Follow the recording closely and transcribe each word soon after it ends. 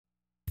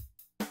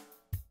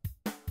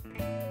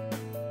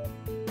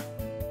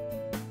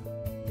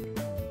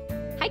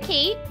Hi,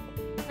 Kate.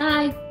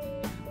 Hi.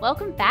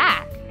 Welcome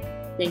back.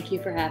 Thank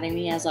you for having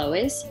me as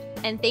always.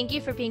 And thank you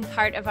for being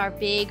part of our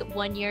big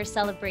 1-year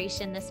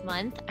celebration this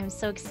month. I'm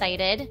so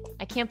excited.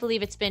 I can't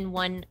believe it's been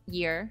 1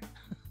 year.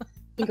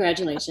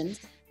 Congratulations.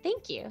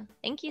 Thank you.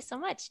 Thank you so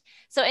much.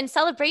 So in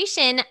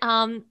celebration,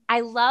 I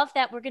love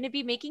that we're going to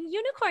be making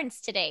unicorns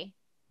today.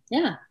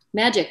 Yeah,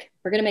 magic.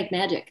 We're going to make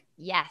magic.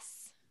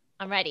 Yes,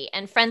 I'm ready.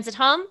 And friends at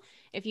home,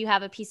 if you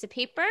have a piece of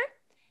paper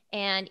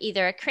and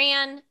either a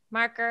crayon,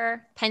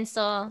 marker,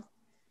 pencil,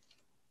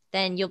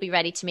 then you'll be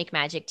ready to make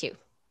magic too.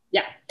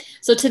 Yeah.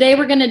 So today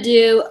we're going to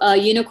do a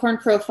unicorn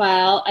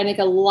profile. I make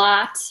a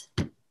lot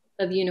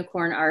of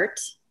unicorn art.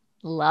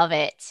 Love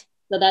it.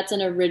 So that's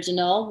an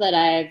original that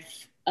I've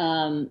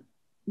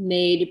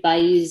made by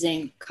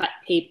using cut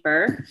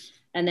paper.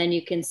 And then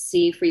you can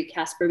see for you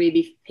Casper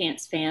Baby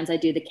Pants fans, I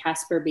do the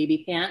Casper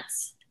Baby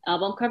Pants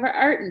album cover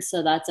art. And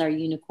so that's our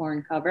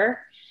unicorn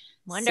cover.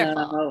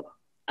 Wonderful. So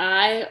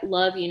I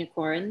love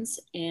unicorns,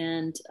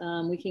 and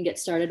we can get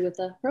started with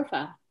a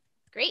profile.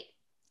 Great.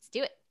 Let's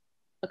do it.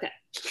 Okay.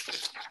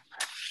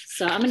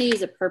 So I'm going to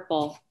use a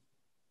purple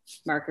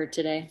marker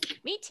today.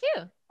 Me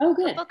too. Oh,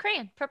 good.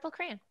 Purple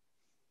crayon.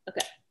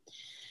 Okay.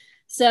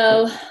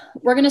 So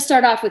we're going to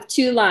start off with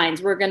 2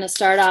 lines. We're going to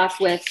start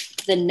off with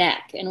the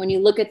neck. And when you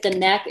look at the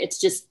neck, it's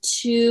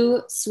just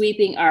 2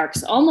 sweeping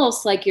arcs,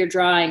 almost like you're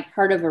drawing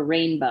part of a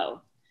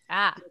rainbow.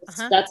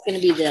 That's going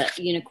to be the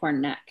unicorn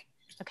neck.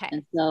 Okay.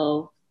 And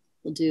so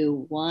we'll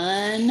do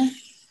one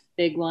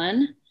big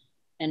one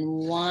and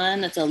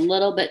one that's a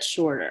little bit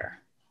shorter.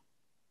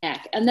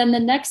 And then the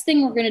next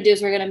thing we're going to do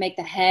is we're going to make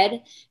the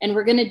head, and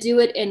we're going to do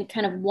it in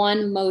kind of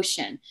one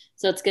motion.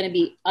 So it's going to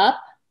be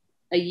up,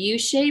 a U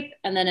shape,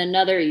 and then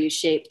another U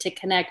shape to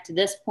connect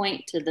this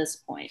point to this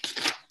point.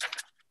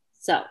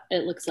 So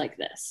it looks like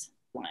this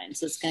line.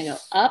 So it's going to go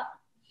up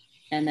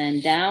and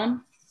then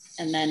down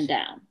and then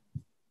down.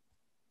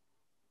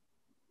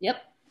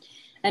 Yep.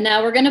 And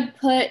now we're going to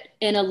put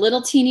in a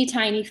little teeny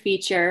tiny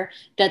feature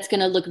that's going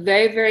to look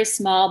very, very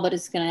small, but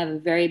it's going to have a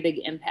very big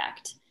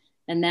impact.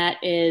 And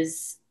that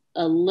is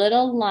a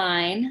little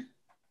line.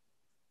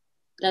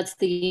 That's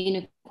the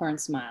unicorn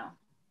smile.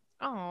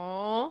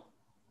 Oh.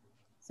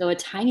 So a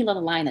tiny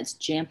little line that's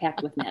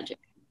jam-packed with magic.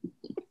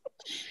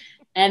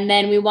 And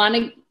then we want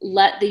to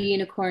let the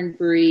unicorn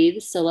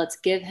breathe. So let's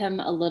give him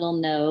a little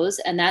nose.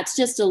 And that's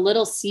just a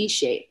little C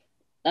shape.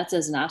 That's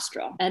his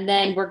nostril. And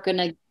then we're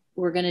going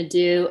to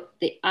do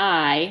the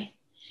eye.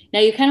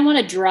 Now you kind of want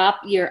to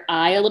drop your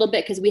eye a little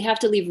bit because we have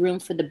to leave room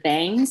for the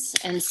bangs.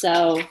 And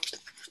so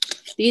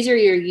these are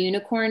your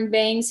unicorn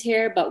bangs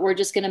here, but we're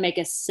just going to make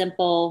a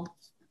simple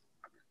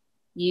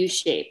U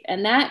shape.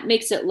 And that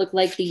makes it look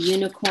like the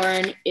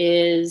unicorn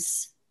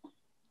is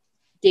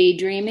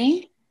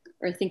daydreaming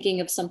or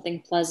thinking of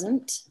something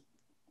pleasant.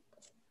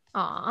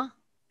 Aw.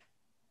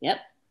 Yep.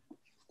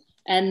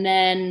 And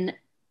then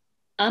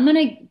I'm going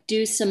to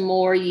do some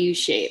more U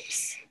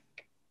shapes.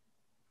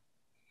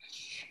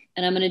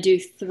 And I'm going to do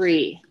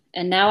 3.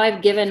 And now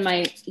I've given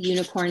my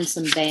unicorn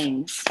some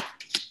bangs.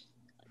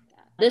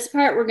 This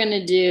part we're going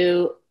to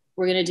do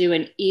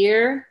an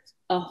ear,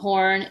 a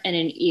horn, and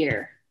an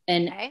ear.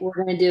 And we're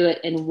going to do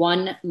it in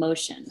one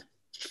motion.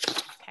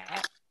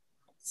 Okay.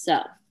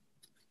 So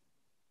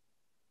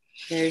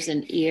there's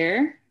an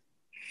ear,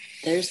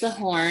 there's the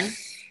horn,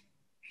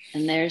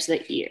 and there's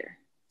the ear.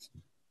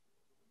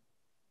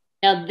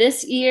 Now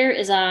this ear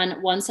is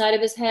on one side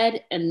of his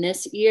head and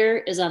this ear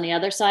is on the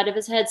other side of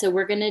his head. So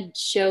we're going to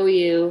show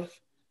you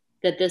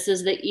that this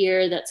is the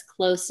ear that's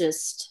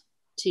closest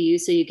to you.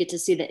 So you get to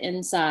see the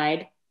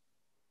inside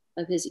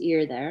of his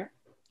ear there.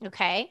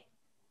 Okay.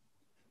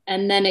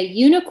 And then a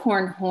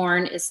unicorn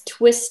horn is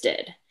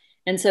twisted.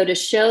 And so to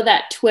show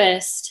that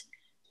twist,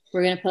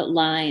 we're going to put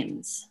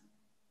lines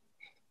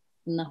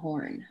in the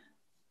horn.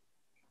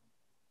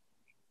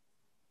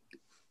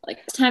 Like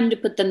it's time to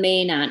put the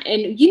mane on.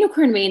 And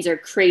unicorn manes are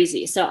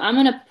crazy. So I'm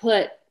going to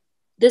put,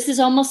 this is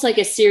almost like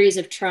a series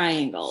of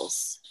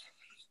triangles.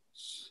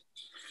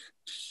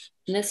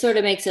 And this sort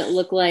of makes it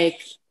look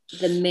like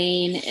the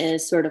mane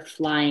is sort of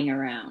flying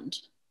around.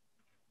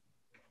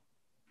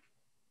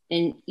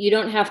 And you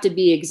don't have to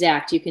be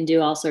exact. You can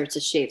do all sorts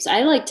of shapes.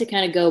 I like to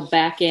kind of go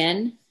back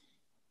in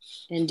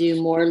and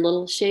do more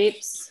little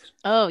shapes.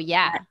 Oh,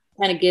 yeah. That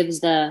kind of gives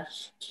the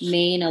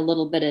mane a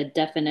little bit of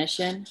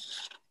definition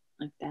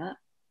like that.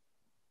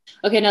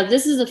 Okay, now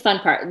this is a fun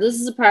part.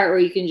 This is a part where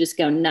you can just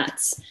go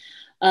nuts.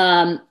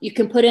 You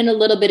can put in a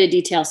little bit of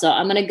detail. So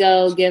I'm going to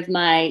go give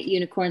my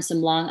unicorn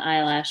some long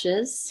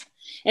eyelashes.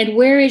 And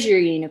where is your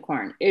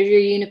unicorn? Is your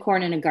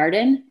unicorn in a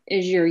garden?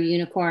 Is your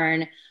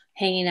unicorn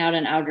hanging out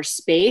in outer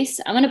space?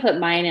 I'm going to put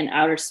mine in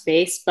outer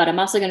space, but I'm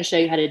also going to show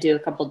you how to do a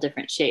couple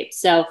different shapes.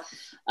 So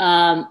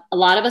a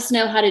lot of us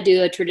know how to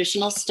do a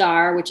traditional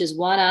star, which is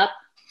one up,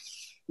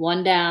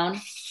 one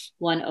down,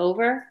 one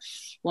over,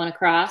 one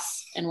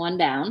across, and one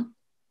down.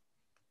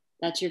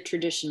 That's your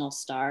traditional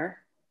star.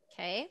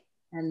 Okay.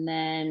 And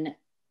then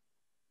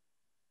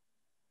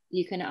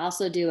you can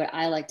also do what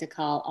I like to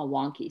call a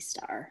wonky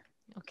star.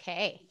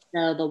 Okay.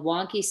 So the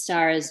wonky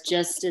star is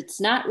just, it's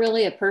not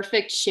really a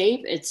perfect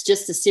shape. It's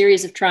just a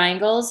series of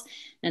triangles.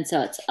 And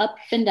so it's up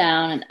and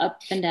down and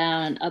up and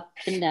down and up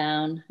and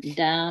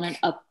down and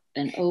up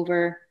and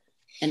over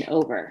and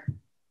over.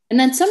 And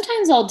then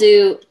sometimes I won't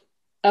do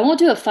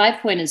a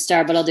 5-pointed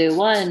star, but I'll do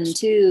 1,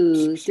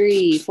 2,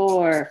 3,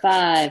 4,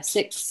 5,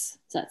 6. Is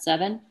that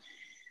 7?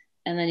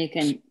 And then you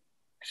can,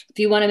 if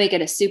you want to make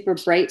it a super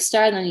bright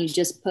star, then you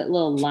just put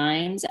little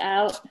lines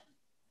out.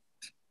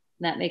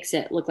 That makes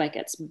it look like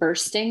it's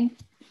bursting.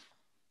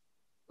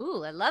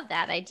 Ooh, I love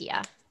that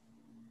idea.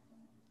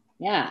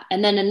 Yeah.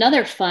 And then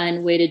another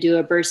fun way to do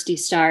a bursty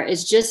star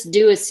is just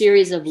do a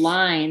series of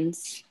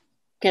lines.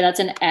 Okay, that's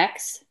an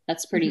X.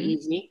 That's pretty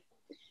easy.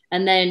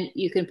 And then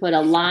you can put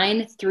a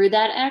line through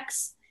that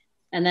X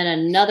and then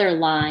another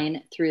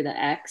line through the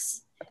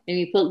X. And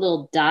you put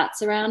little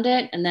dots around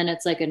it. And then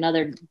it's like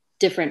another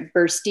different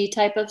bursty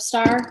type of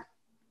star.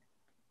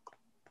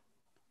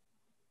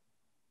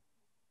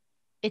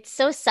 It's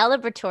so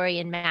celebratory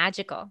and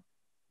magical.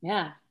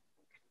 Yeah.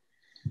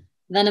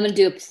 Then I'm going to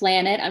do a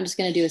planet. I'm just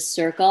going to do a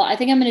circle. I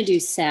think I'm going to do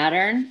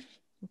Saturn.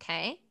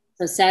 Okay.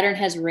 So Saturn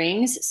has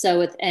rings.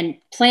 And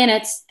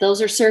planets,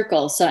 those are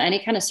circles. So any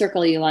kind of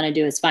circle you want to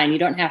do is fine. You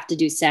don't have to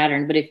do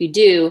Saturn. But if you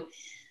do,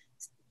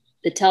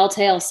 the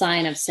telltale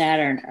sign of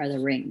Saturn are the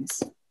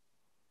rings.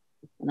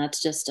 And that's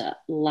just a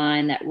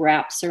line that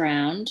wraps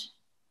around.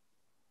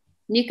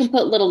 And you can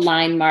put little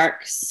line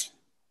marks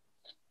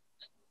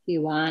if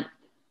you want.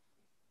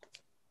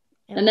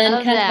 I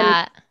love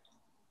that.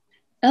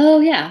 Oh,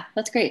 yeah,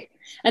 that's great.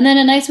 And then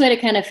a nice way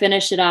to kind of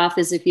finish it off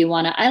is if you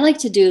want to, I like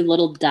to do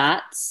little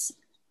dots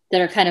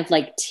that are kind of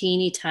like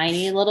teeny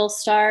tiny little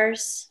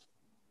stars.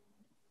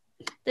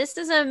 This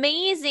is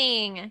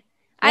amazing. Yeah.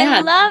 I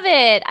love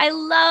it. I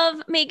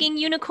love making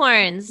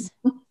unicorns.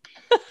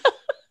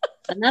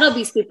 And that'll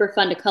be super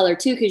fun to color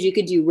too, because you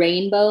could do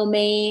rainbow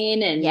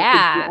mane and you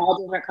could do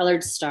all different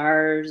colored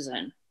stars.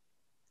 And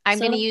I'm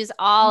going to use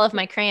all of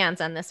my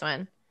crayons on this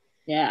one.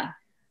 Yeah.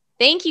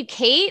 Thank you,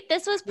 Kate.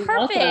 This was You're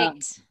perfect. welcome.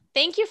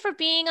 Thank you for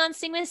being on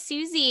Sing with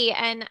Suzi.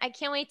 And I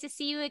can't wait to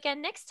see you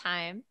again next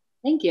time.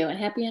 Thank you. And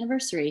happy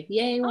anniversary.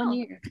 Yay, 1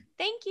 year.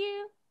 Thank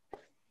you.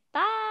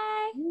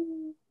 Bye.